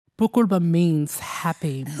Pukulba means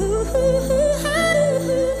happy.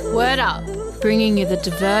 Word Up, bringing you the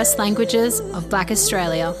diverse languages of Black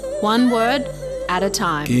Australia, one word at a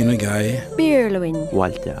time. Kinagai, Birluin,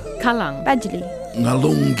 Walter, Kalang, Badjili,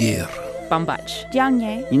 Ngalungir, Bambach,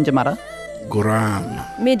 Jiangye, Injamara, Guram,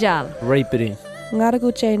 Mijal, Raipiri,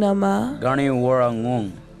 Ngaraguche Nama, Gani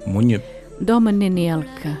Warangong, Munyip,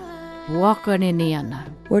 Domaninialka, Wakaniniana,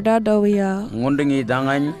 Wardadowia, Ngundingi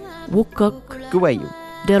Dangan, Wukuk, Kuwayu,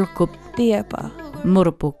 Delkup, Diepa,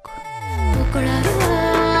 Murupuk.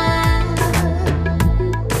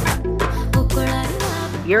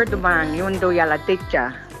 Yerduman yundo yala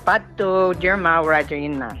ticha, pato dirma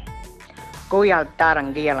rajina. Goyal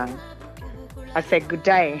tarang gialang. I said, good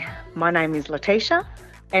day, my name is Letitia,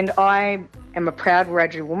 and I am a proud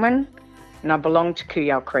Wiradjuri woman, and I belong to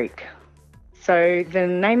Kooyal Creek. So the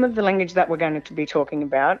name of the language that we're going to be talking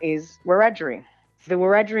about is Wiradjuri. The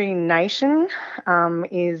Wiradjuri nation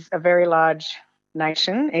is a very large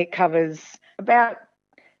nation. It covers about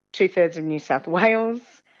 2/3 of New South Wales.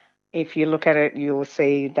 If you look at it, you'll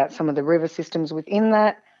see that some of the river systems within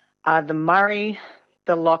that are the Murray,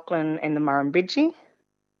 the Lachlan and the Murrumbidgee.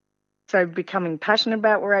 So becoming passionate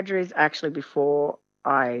about Wiradjuri is actually before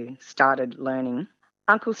I started learning.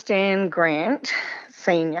 Uncle Stan Grant,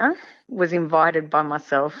 Senior, was invited by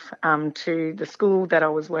myself to the school that I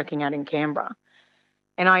was working at in Canberra.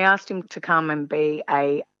 And I asked him to come and be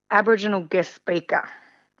a Aboriginal guest speaker,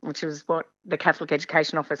 which was what the Catholic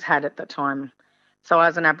Education Office had at the time. So I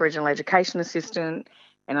was an Aboriginal education assistant,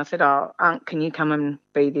 and I said, oh, Unc, can you come and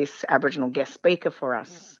be this Aboriginal guest speaker for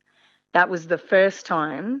us? That was the first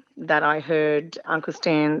time that I heard Uncle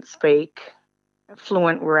Stan speak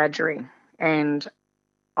fluent Wiradjuri, and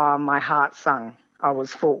my heart sung. I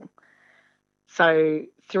was full. So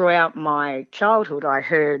throughout my childhood, I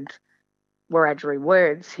heard Wiradjuri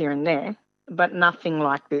words here and there, but nothing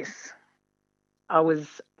like this. I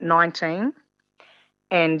was 19,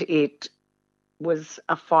 and it was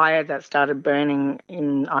a fire that started burning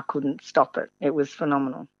and I couldn't stop it. It was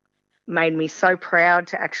phenomenal. Made me so proud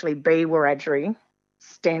to actually be Wiradjuri,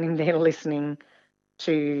 standing there listening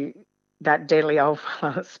to that deadly old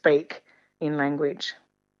fella speak in language.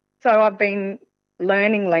 So I've been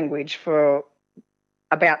learning language for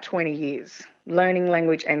about 20 years, learning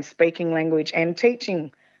language and speaking language and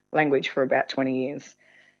teaching language for about 20 years.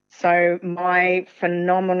 So my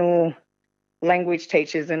phenomenal language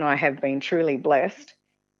teachers, and I have been truly blessed,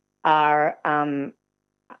 are Auntie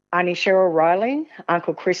Cheryl Riley,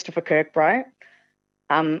 Uncle Christopher Kirkbright,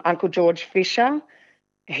 Uncle George Fisher,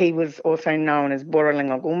 he was also known as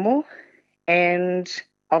Borolinga, and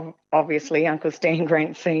obviously Uncle Stan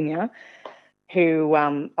Grant Senior, who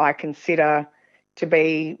I consider to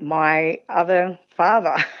be my other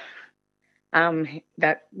father.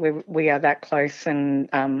 That we are that close, and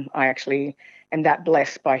I actually am that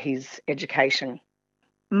blessed by his education.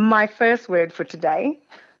 My first word for today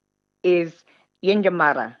is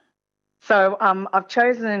Yinjamara. So I've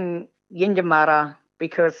chosen Yinjamara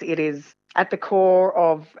because it is at the core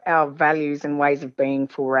of our values and ways of being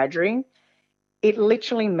for Wiradjuri. It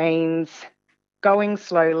literally means going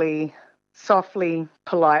slowly, softly,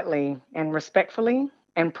 politely and respectfully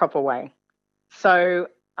and proper way. So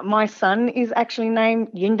my son is actually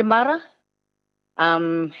named Yindamara.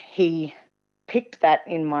 He picked that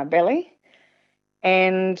in my belly,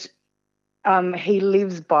 and he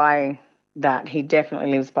lives by that. He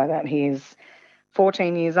definitely lives by that. He is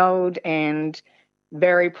 14 years old and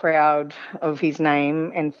very proud of his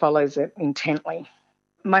name and follows it intently.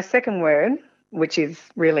 My second word, which is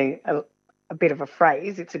really a bit of a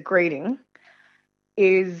phrase, it's a greeting,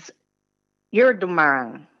 is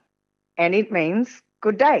Yuradumarang, and it means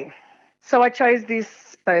good day. So I chose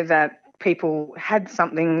this so that people had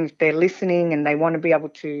something, if they're listening and they want to be able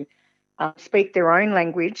to speak their own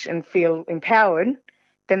language and feel empowered,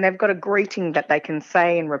 then they've got a greeting that they can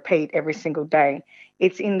say and repeat every single day.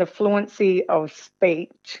 It's in the fluency of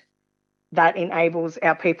speech that enables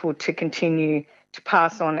our people to continue to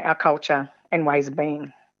pass on our culture and ways of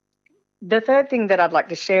being. The third thing that I'd like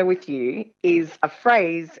to share with you is a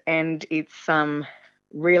phrase, and it's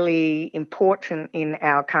really important in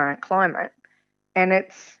our current climate, and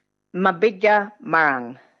it's Mabidja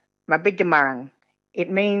Marang. Mabidja Marang. It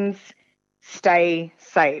means stay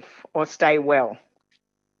safe or stay well.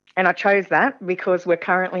 And I chose that because we're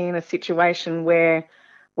currently in a situation where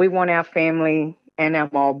we want our family and our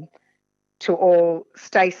mob to all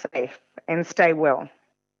stay safe and stay well.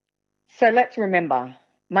 So let's remember,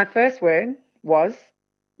 my first word was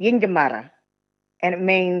Yingamara, and it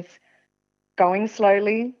means going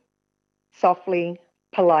slowly, softly,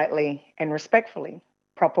 politely and respectfully,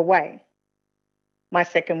 proper way. my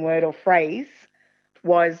second word or phrase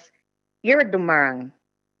was Yiradumarang,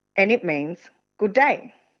 and it means good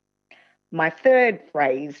day. My third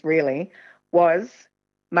phrase really was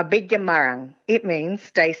Mabigyamarang. It means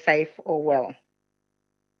stay safe or well.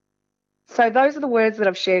 So those are the words that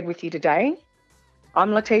I've shared with you today.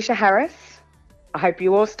 I'm Letitia Harris. I hope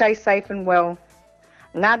you all stay safe and well.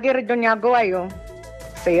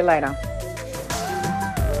 See you later.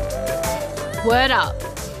 Word Up,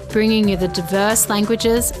 bringing you the diverse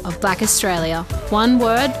languages of Black Australia, one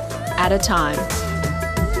word at a time.